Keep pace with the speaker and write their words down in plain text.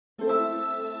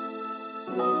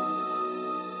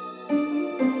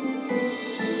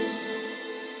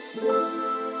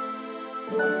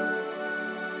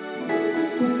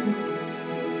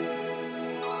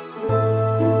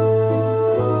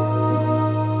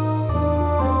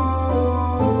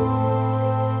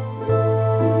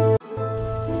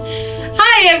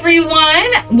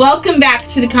Everyone, welcome back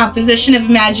to the Composition of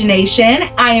Imagination.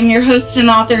 I am your host and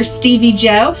author, Stevie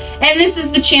Jo, and this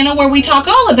is the channel where we talk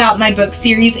all about my book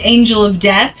series, Angel of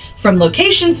Death, from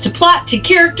locations to plot to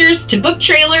characters to book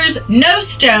trailers, no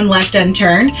stone left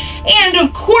unturned. And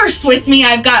of course, with me,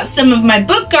 I've got some of my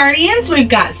book guardians. We've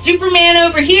got Superman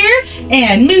over here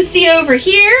and Moosey over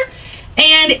here.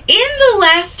 And in the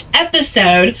last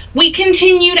episode, we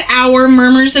continued our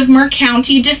Murmurs of Mer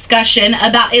County discussion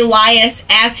about Elias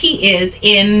as he is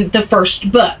in the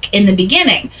first book, in the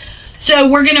beginning. So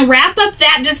we're going to wrap up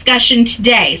that discussion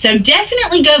today. So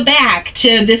definitely go back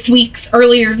to this week's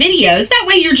earlier videos. That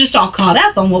way you're just all caught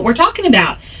up on what we're talking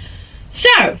about.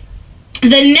 So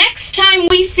the next time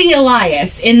we see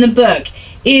Elias in the book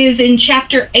is in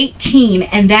chapter 18,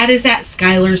 and that is at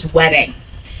Skylar's wedding.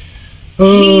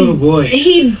 Oh boy.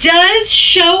 He does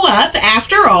show up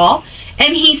after all,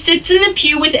 and he sits in the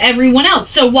pew with everyone else.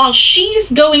 So while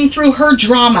she's going through her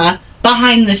drama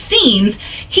behind the scenes,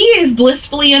 he is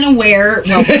blissfully unaware.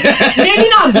 Well, maybe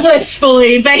not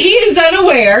blissfully, but he is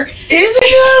unaware. Is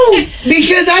he though?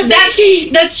 Because I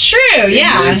think that's true,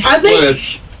 yeah.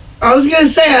 I was gonna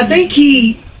say I think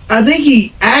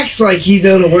he acts like he's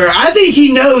unaware. I think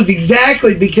he knows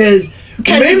exactly because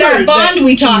that bond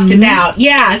we talked about.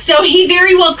 Yeah, so he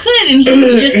very well could, and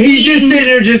he's just sitting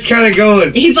there just kind of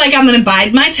going. He's like, I'm going to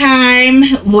bide my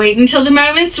time, wait until the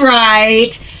moment's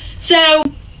right. So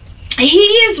he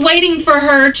is waiting for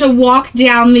her to walk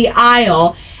down the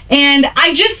aisle, and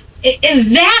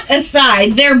that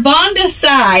aside, their bond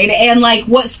aside, and like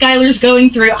what Skylar's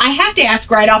going through, I have to ask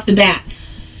right off the bat,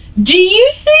 do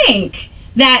you think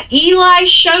that Eli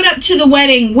showed up to the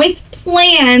wedding with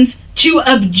plans to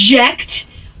object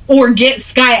or get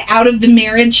Sky out of the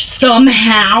marriage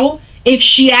somehow, if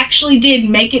she actually did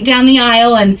make it down the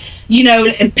aisle and, you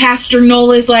know, Pastor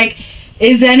Noel is like,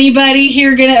 is anybody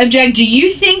here gonna object? Do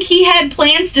you think he had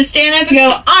plans to stand up and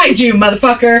go, I do,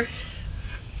 motherfucker?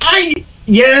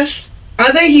 Yes,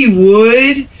 I think he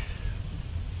would,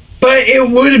 but it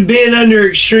would have been under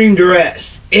extreme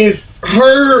duress. If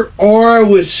her aura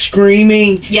was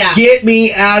screaming, get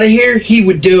me out of here, he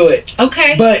would do it.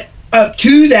 Okay. But up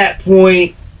to that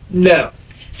point, no.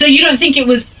 So you don't think it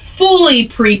was fully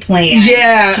pre-planned?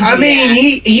 Yeah, I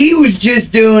mean, he was just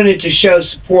doing it to show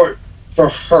support for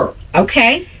her.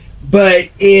 Okay. But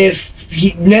if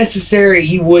necessary,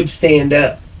 he would stand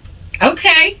up.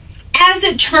 Okay. As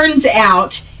it turns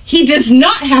out, he does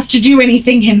not have to do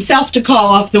anything himself to call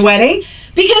off the wedding,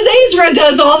 because Aezra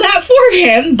does all that for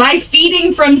him by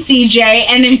feeding from CJ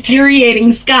and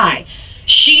infuriating Sky.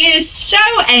 She is so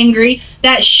angry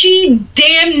that she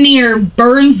damn near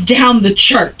burns down the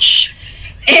church.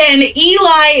 And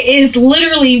Eli is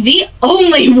literally the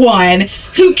only one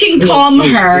who can calm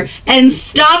her and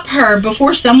stop her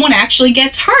before someone actually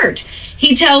gets hurt.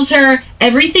 He tells her,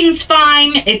 everything's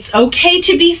fine, it's okay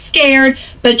to be scared,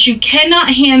 but you cannot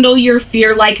handle your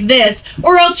fear like this,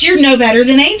 or else you're no better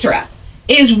than Aezra,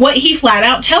 is what he flat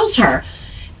out tells her.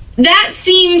 That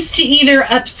seems to either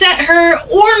upset her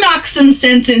or knock some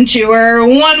sense into her,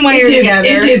 one way or the other.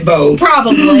 It did both.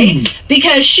 Probably.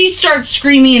 Because she starts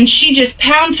screaming and she just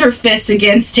pounds her fists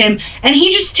against him, and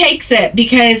he just takes it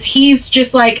because he's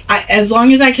just like, as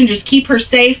long as I can just keep her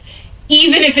safe,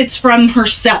 even if it's from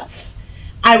herself,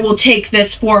 I will take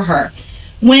this for her.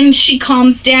 When she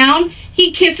calms down,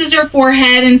 he kisses her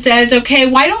forehead and says, okay,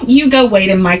 why don't you go wait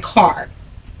in my car?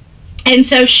 And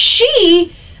so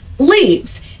she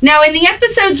leaves. Now, in the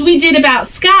episodes we did about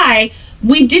Sky,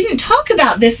 we didn't talk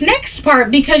about this next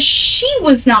part because she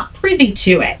was not privy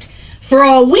to it. For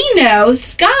all we know,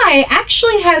 Sky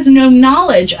actually has no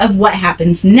knowledge of what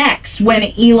happens next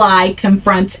when Eli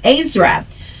confronts Aezra.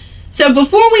 So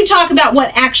before we talk about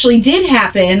what actually did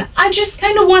happen, I just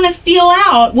kind of want to feel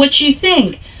out what you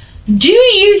think. Do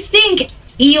you think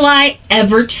Eli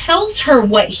ever tells her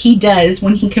what he does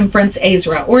when he confronts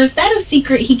Aezra, or is that a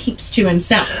secret he keeps to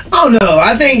himself? Oh no,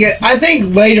 I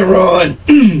think later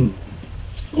on,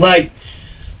 like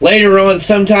later on,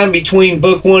 sometime between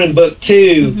book 1 and book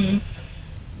 2,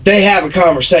 they have a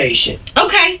conversation.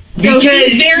 Okay, so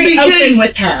he's very open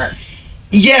with her.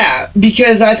 Yeah,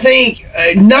 because I think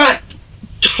not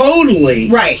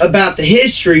totally about the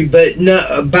history, but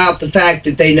about the fact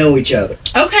that they know each other.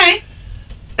 Okay.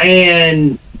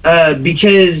 And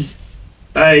because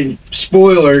a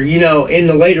spoiler, you know, in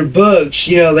the later books,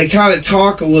 you know, they kind of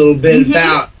talk a little bit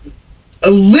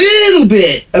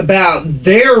about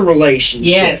their relationship.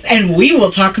 Yes, and we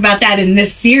will talk about that in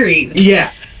this series.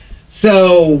 Yeah.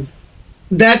 So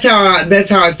that's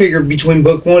how I figured between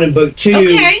book 1 and book 2.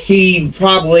 Okay. He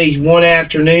probably one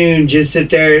afternoon just sit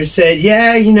there and said,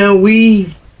 "Yeah, you know,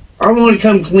 I want to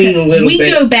come clean a little bit.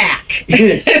 We go back."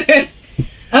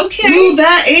 Okay. Well,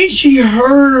 that, and she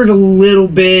heard a little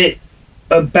bit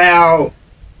about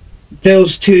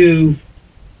those two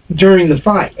during the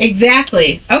fight.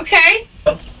 Exactly. Okay.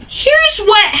 Here's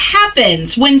what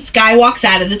happens when Skye walks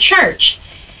out of the church.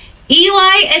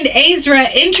 Eli and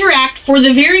Aezra interact for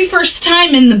the very first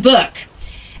time in the book.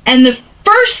 And the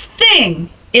first thing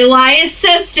Elias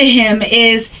says to him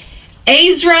is,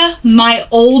 "Aezra, my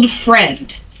old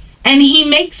friend." And he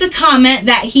makes a comment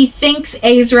that he thinks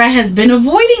Aezra has been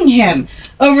avoiding him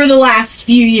over the last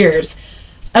few years.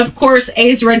 Of course,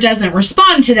 Aezra doesn't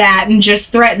respond to that and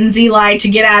just threatens Eli to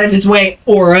get out of his way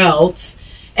or else.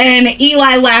 And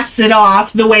Eli laughs it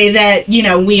off the way that, you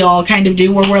know, we all kind of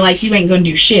do, where we're like, "You ain't gonna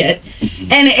do shit."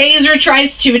 And Aezra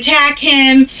tries to attack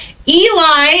him.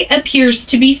 Eli appears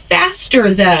to be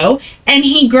faster, though, and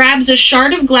he grabs a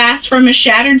shard of glass from a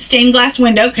shattered stained glass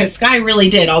window, because Skye really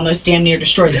did almost damn near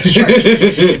destroy this church.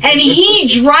 And he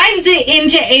drives it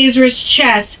into Aezra's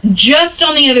chest, just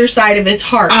on the other side of his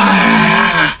heart.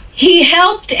 He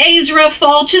helped Aezra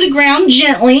fall to the ground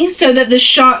gently so that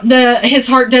his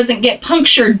heart doesn't get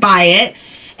punctured by it.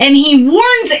 And he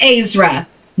warns Aezra,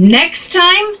 "Next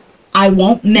time, I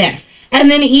won't miss." And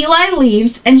then Eli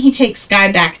leaves and he takes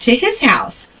Skye back to his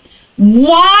house.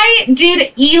 Why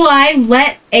did Eli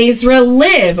let Aezra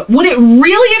live? Would it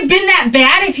really have been that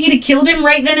bad if he'd have killed him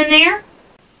right then and there?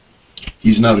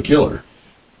 He's not a killer.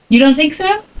 You don't think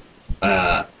so?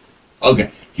 Okay.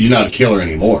 He's not a killer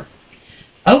anymore.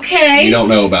 Okay. You don't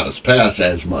know about his past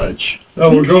as much.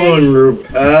 Oh, we're going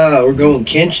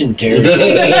Kenshin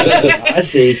territory. I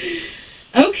see.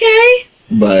 Okay.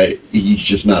 But he's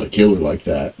just not a killer like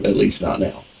that. At least not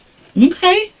now.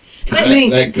 Okay. I mean,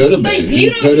 that could have been.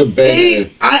 He could have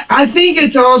been. I think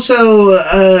it's also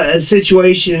a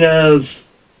situation of,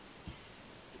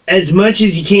 as much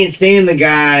as you can't stand the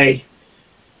guy,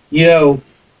 you know,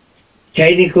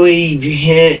 technically,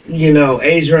 you know,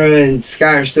 Aezra and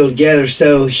Skye are still together,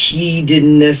 so he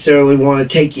didn't necessarily want to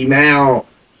take him out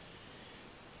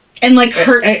and like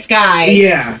hurt Skye.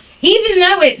 Yeah. Even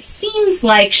though it seems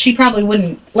like she probably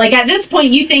wouldn't, like at this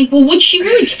point you think, well, would she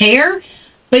really care?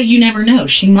 But you never know.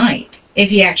 She might,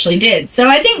 if he actually did. So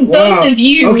I think both of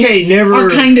you are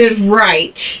kind of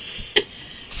right.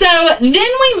 So then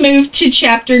we move to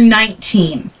chapter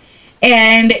 19.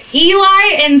 And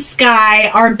Eli and Skye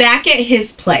are back at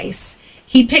his place.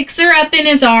 He picks her up in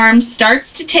his arms,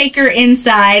 starts to take her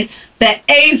inside, but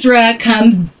Aezra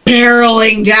comes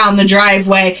barreling down the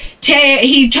driveway.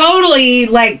 He totally,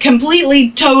 like,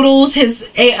 completely totals his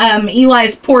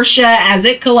Eli's Porsche as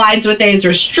it collides with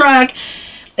Aezra's truck.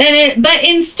 But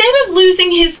instead of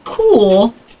losing his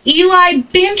cool, Eli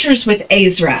banters with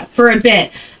Aezra for a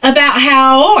bit about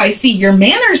how, "Oh, I see your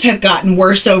manners have gotten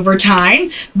worse over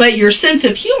time, but your sense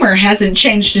of humor hasn't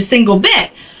changed a single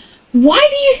bit." Why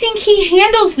do you think he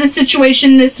handles the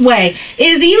situation this way?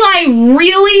 Is Eli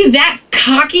really that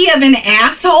cocky of an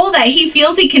asshole that he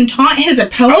feels he can taunt his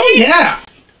opponent? Oh, yeah.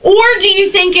 Or do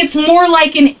you think it's more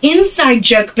like an inside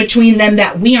joke between them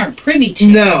that we aren't privy to?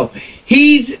 No.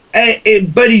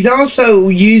 But he's also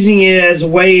using it as a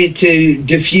way to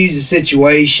diffuse the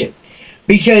situation.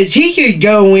 Because he could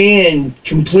go in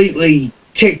completely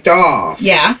ticked off.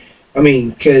 Yeah. I mean,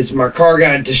 because my car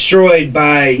got destroyed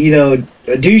by, you know,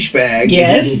 a douchebag.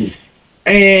 Yes.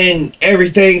 And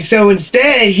everything. So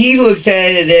instead, he looks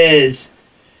at it as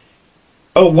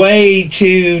a way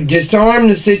to disarm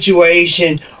the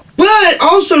situation, but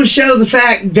also show the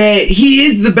fact that he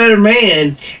is the better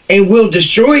man and will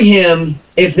destroy him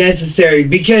if necessary.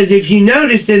 Because if you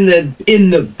notice in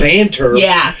the banter,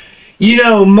 yeah, you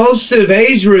know, most of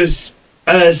Aezra's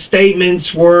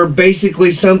statements were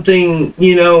basically something,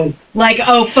 you know, like,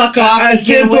 "Oh, fuck off,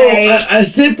 a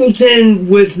simpleton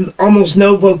with almost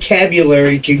no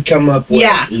vocabulary could come up with.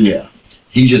 Yeah.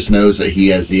 He just knows that he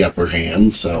has the upper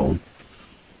hand, so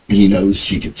he knows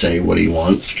he could say what he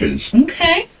wants.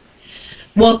 Okay.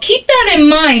 Well, keep that in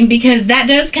mind, because that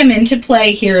does come into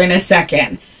play here in a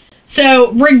second.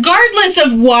 So, regardless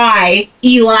of why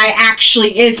Eli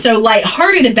actually is so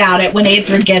lighthearted about it when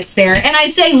Aezra gets there, and I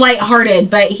say lighthearted,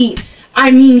 but he's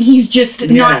just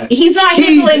not, he's not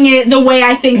handling it the way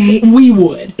I think we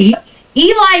would.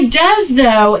 Eli does,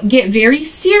 though, get very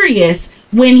serious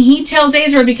when he tells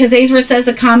Aezra, because Aezra says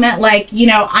a comment like, you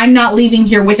know, I'm not leaving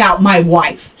here without my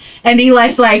wife. And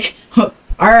Eli's like, all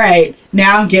right,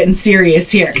 now I'm getting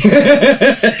serious here.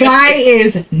 Skye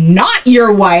is not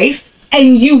your wife,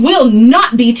 and you will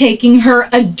not be taking her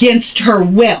against her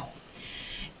will.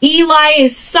 Eli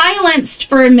is silenced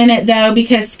for a minute, though,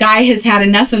 because Skye has had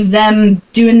enough of them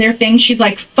doing their thing. She's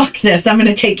like, fuck this, I'm going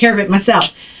to take care of it myself.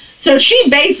 So she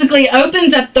basically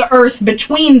opens up the earth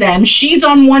between them. She's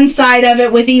on one side of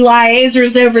it with Eli.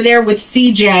 Aezra's over there with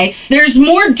CJ. There's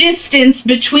more distance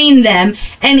between them.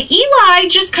 And Eli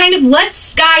just kind of lets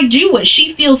Skye do what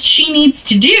she feels she needs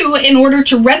to do in order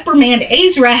to reprimand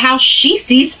Aezra how she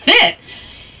sees fit.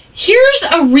 Here's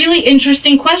a really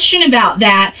interesting question about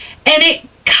that. And it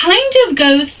kind of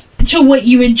goes to what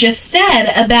you had just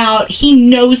said about he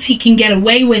knows he can get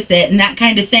away with it and that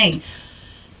kind of thing.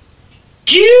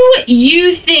 Do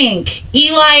you think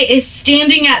Eli is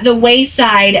standing at the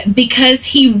wayside because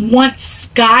he wants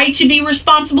Skye to be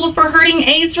responsible for hurting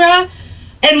Aezra?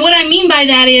 And what I mean by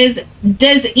that is,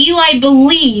 does Eli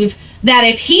believe that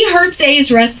if he hurts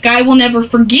Aezra, Skye will never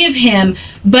forgive him,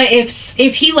 but if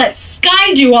he lets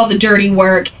Skye do all the dirty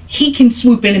work, he can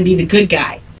swoop in and be the good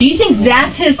guy? Do you think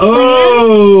that's his plan?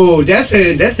 Oh, that's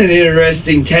an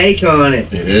interesting take on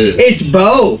it. It is. It's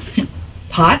both.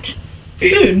 Pot?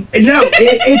 Spoon.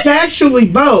 It's actually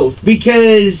both,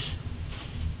 because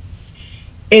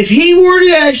if he were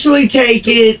to actually take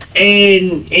it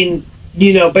and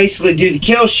you know, basically do the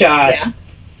kill shot, yeah,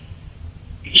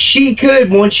 she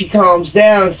could, once she calms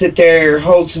down, sit there,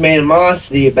 hold some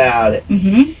animosity about it.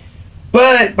 Mm-hmm.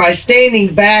 But by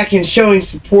standing back and showing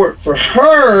support for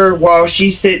her while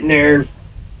she's sitting there,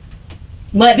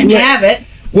 letting him have it.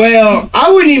 Well,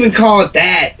 I wouldn't even call it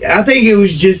that. I think it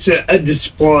was just a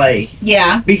display.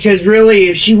 Yeah. Because really,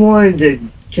 if she wanted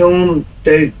to kill him,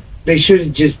 they should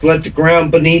have just let the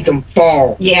ground beneath them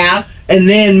fall. Yeah. And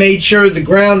then made sure the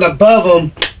ground above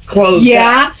them closed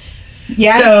up.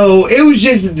 Yeah. So it was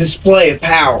just a display of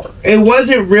power. It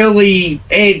wasn't really...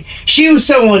 And she was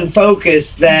so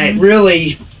unfocused that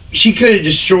really she could have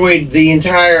destroyed the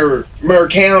entire Murr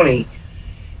County.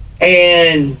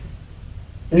 And...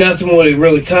 nothing would have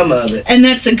really come of it. And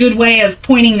that's a good way of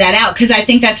pointing that out, because I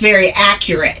think that's very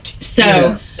accurate.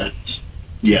 So,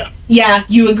 yeah,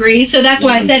 you agree? So that's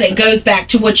why I said it goes back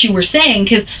to what you were saying,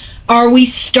 because are we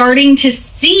starting to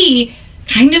see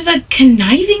kind of a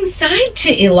conniving side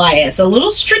to Elias, a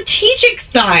little strategic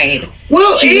side?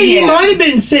 Well, he might have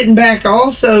been sitting back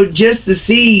also just to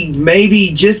see,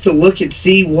 maybe just to look and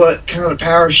see what kind of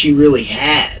power she really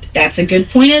had. That's a good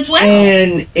point as well.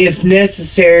 And if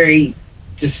necessary,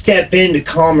 to step in to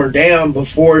calm her down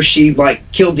before she like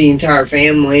killed the entire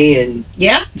family and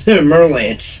the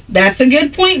Merlance. That's a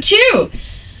good point too.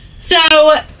 So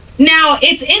now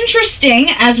it's interesting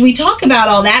as we talk about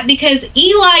all that, because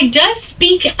Eli does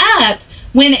speak up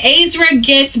when Aezra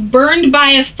gets burned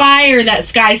by a fire that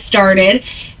Skye started,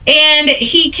 and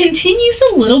he continues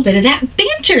a little bit of that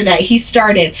banter that he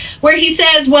started, where he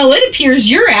says, well, it appears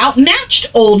you're outmatched,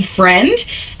 old friend,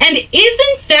 and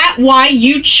isn't that why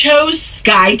you chose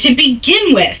Skye to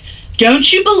begin with?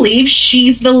 Don't you believe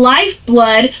she's the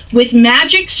lifeblood with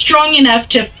magic strong enough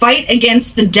to fight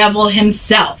against the devil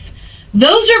himself?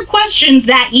 Those are questions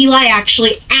that Eli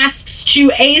actually asks to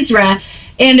Aezra,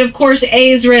 and of course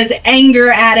Aezra's anger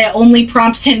at it only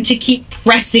prompts him to keep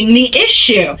pressing the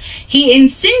issue. He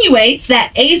insinuates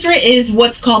that Aezra is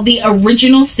what's called the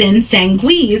original sin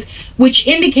sanguise, which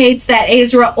indicates that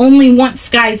Aezra only wants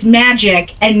Skye's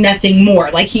magic and nothing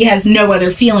more, like he has no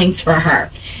other feelings for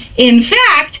her. In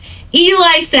fact,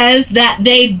 Eli says that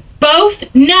they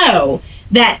both know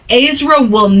that Aezra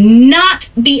will not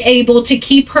be able to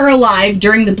keep her alive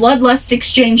during the Bloodlust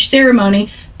Exchange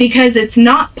ceremony because it's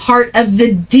not part of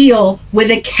the deal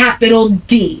with a capital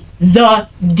D. The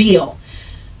deal.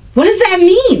 What does that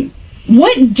mean?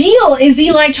 What deal is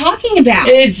Eli talking about?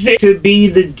 It could be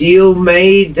the deal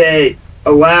made that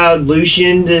allowed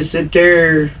Lucian to sit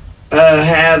there,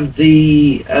 have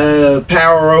the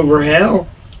power over hell.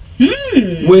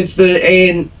 With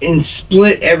the and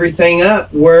split everything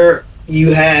up where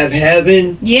you have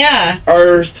heaven,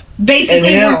 earth, basically, and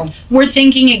hell. We're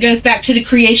thinking it goes back to the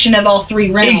creation of all three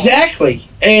realms. Exactly.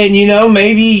 And you know,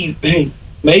 maybe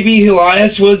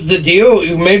Elias was the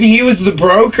deal. Maybe he was the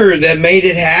broker that made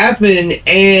it happen,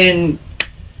 and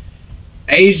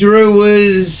Aezra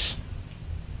was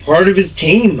part of his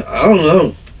team. I don't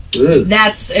know. Ugh.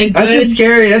 That's a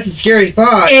scary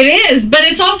thought. It is, but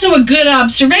it's also a good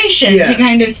observation to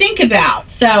kind of think about.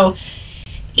 So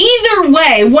either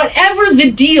way, whatever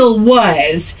the deal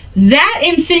was, that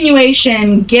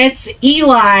insinuation gets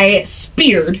Eli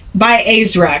speared by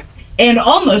Aezra. and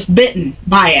almost bitten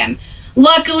by him.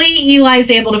 Luckily,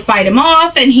 Eli's able to fight him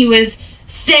off, and he was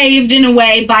saved in a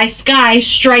way by Sky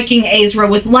striking Aezra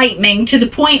with lightning to the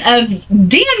point of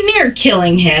damn near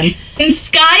killing him. And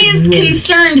Sky is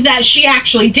concerned that she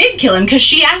actually did kill him, because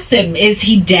she asks him, is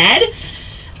he dead?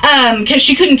 Because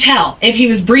she couldn't tell if he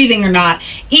was breathing or not.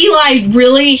 Eli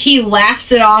really, he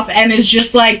laughs it off and is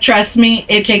just like, trust me,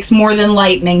 it takes more than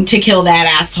lightning to kill that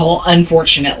asshole,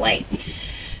 unfortunately.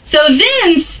 So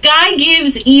then Sky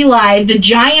gives Eli the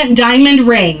giant diamond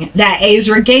ring that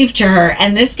Aezra gave to her.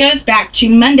 And this goes back to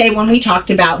Monday when we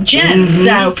talked about gems.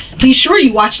 So be sure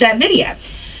you watch that video.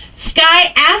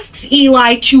 Sky asks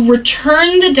Eli to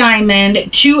return the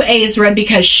diamond to Aezra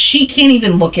because she can't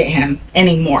even look at him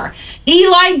anymore.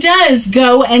 Eli does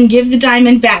go and give the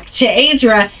diamond back to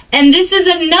Aezra, and this is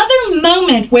another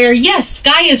moment where, yes,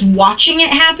 Sky is watching it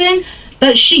happen,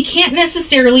 but she can't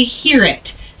necessarily hear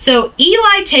it. So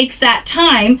Eli takes that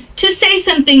time to say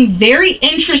something very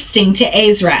interesting to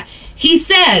Aezra. He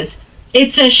says,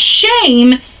 it's a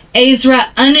shame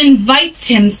Aezra uninvites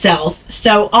himself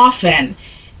so often.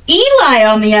 Eli,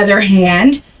 on the other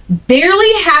hand,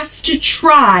 barely has to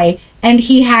try, and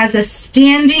he has a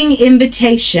standing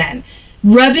invitation,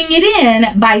 rubbing it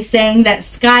in by saying that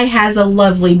Sky has a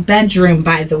lovely bedroom,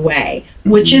 by the way,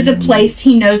 which is a place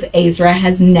he knows Aezra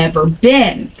has never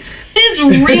been. It is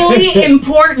really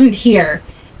important here.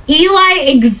 Eli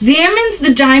examines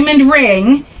the diamond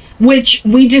ring, which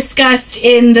we discussed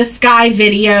in the Sky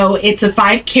video. It's a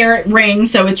 5-carat ring,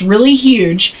 so it's really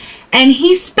huge. And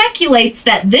he speculates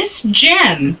that this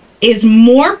gem is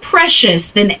more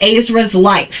precious than Aezra's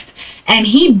life, and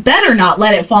he better not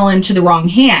let it fall into the wrong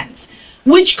hands,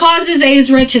 which causes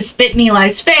Aezra to spit in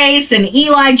Eli's face, and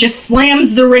Eli just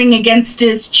slams the ring against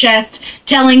his chest,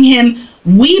 telling him,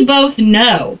 we both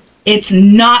know it's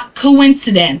not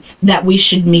coincidence that we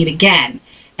should meet again.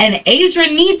 And Aezra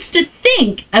needs to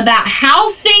think about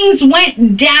how things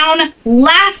went down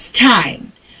last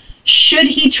time, should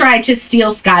he try to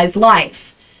steal Sky's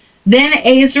life. Then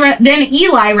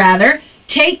Eli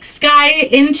takes Sky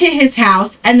into his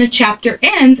house, and the chapter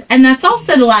ends, and that's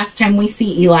also the last time we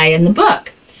see Eli in the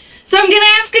book. So I'm going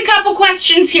to ask a couple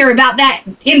questions here about that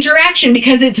interaction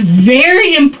because it's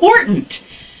very important.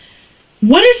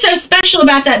 What is so special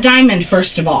about that diamond,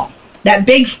 first of all? That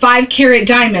big 5-carat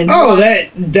diamond. Oh,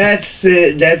 that's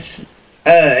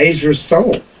Aezra's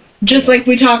soul. Just like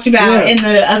we talked about in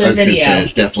the other video.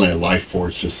 It's definitely a life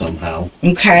force somehow.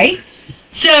 Okay.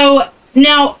 So,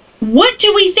 now, what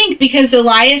do we think? Because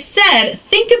Elias said,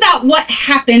 think about what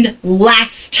happened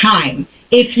last time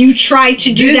if you try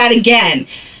to do that again.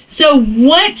 So,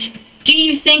 what do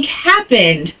you think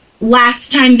happened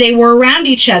last time they were around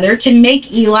each other to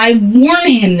make Eli warn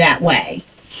him that way?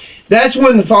 That's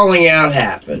when the falling out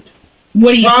happened.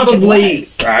 What do you think it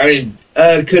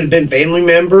was? Could have been family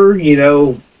member, you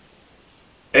know.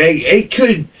 It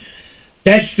could.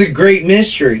 That's the great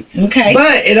mystery. Okay.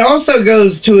 But it also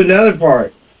goes to another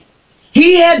part.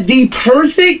 He had the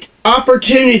perfect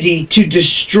opportunity to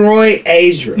destroy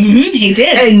Aezra. He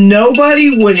did. And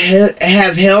nobody would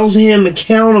have held him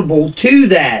accountable to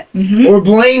that or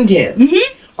blamed him.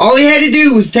 All he had to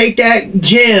do was take that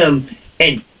gem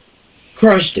and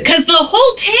crushed it. Because the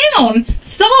whole town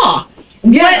saw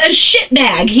what a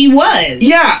shitbag he was.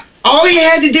 Yeah. All he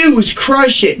had to do was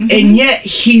crush it, and yet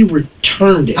he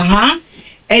returned it.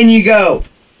 And you go,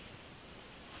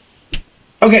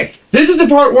 okay, this is the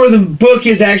part where the book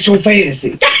is actual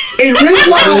fantasy. In real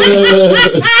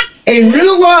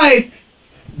life,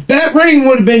 that ring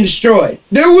would have been destroyed.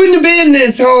 There wouldn't have been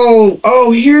this whole,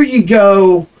 oh, here you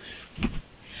go.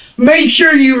 Make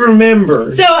sure you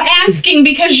remember. So asking,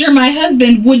 because you're my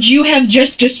husband, would you have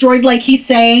just destroyed, like he's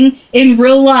saying, in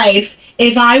real life,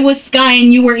 if I was Sky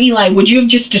and you were Eli, would you have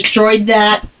just destroyed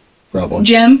that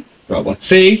gem? Probably.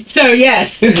 See? So,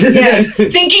 yes.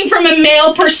 Thinking from a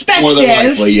male perspective. More than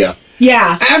likely, yeah.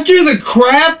 Yeah. After the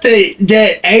crap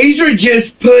that Aezra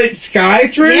just put Sky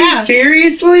through,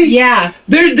 seriously? Yeah.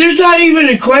 There's not even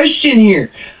a question here.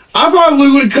 I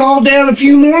probably would have called down a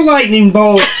few more lightning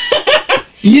bolts.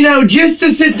 You know, just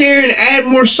to sit there and add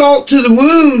more salt to the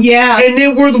wound. Yeah. And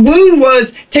then where the wound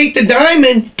was, take the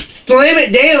diamond, slam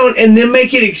it down, and then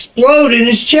make it explode in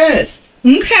his chest.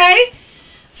 Okay.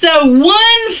 So,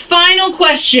 one final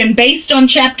question based on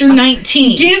chapter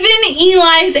 19. Given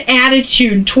Eli's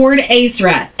attitude toward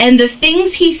Aezra and the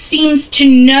things he seems to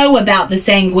know about the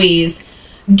Sanguis,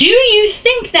 do you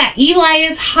think that Eli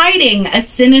is hiding a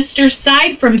sinister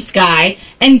side from Sky,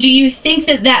 and do you think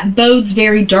that that bodes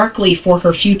very darkly for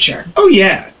her future? Oh,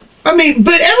 yeah. I mean,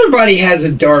 but everybody has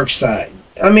a dark side.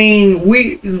 I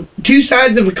mean, two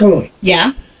sides of a coin.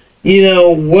 Yeah. you know,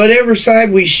 whatever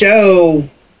side we show,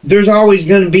 there's always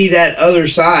going to be that other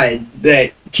side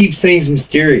that keeps things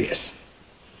mysterious.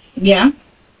 Yeah.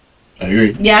 I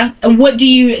agree. Yeah. And what do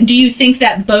you think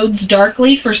that bodes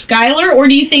darkly for Skylar, or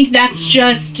do you think that's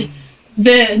just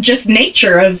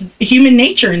nature of human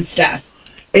nature and stuff?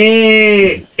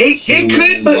 It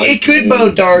could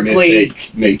bode darkly.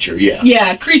 Nature, yeah.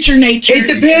 Yeah, creature nature. It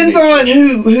depends on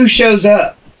who shows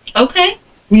up. Okay.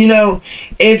 You know,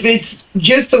 if it's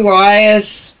just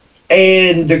Elias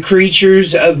and the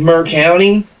creatures of Murr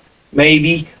County,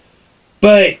 maybe.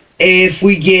 But if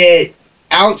we get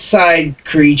outside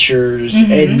creatures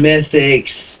and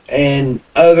mythics and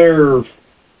other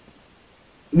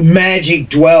magic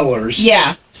dwellers,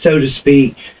 so to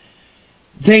speak,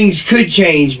 things could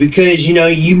change, because, you know,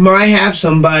 you might have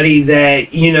somebody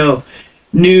that, you know,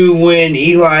 knew when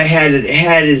Eli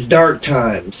had his dark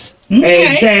times. Okay.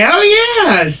 And say, oh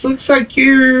yes, looks like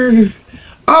you're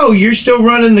still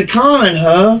running the con,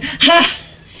 huh?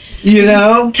 You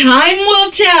know? Time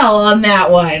will tell on that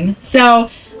one. So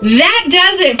that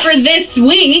does it for this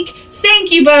week.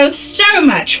 Thank you both so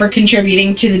much for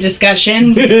contributing to the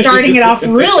discussion, starting it off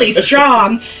really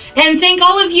strong. And thank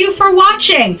all of you for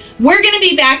watching. We're going to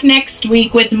be back next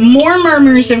week with more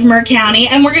Murmurs of Murr County,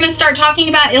 and we're going to start talking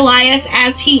about Elias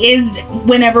as he is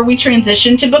whenever we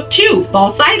transition to Book 2,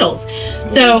 False Idols.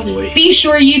 So be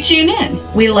sure you tune in.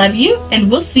 We love you,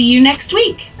 and we'll see you next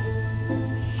week.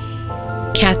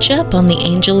 Catch up on the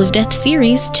Angel of Death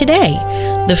series today.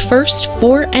 The first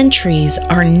 4 entries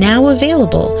are now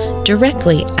available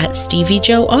directly at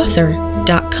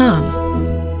steviejoauthor.com.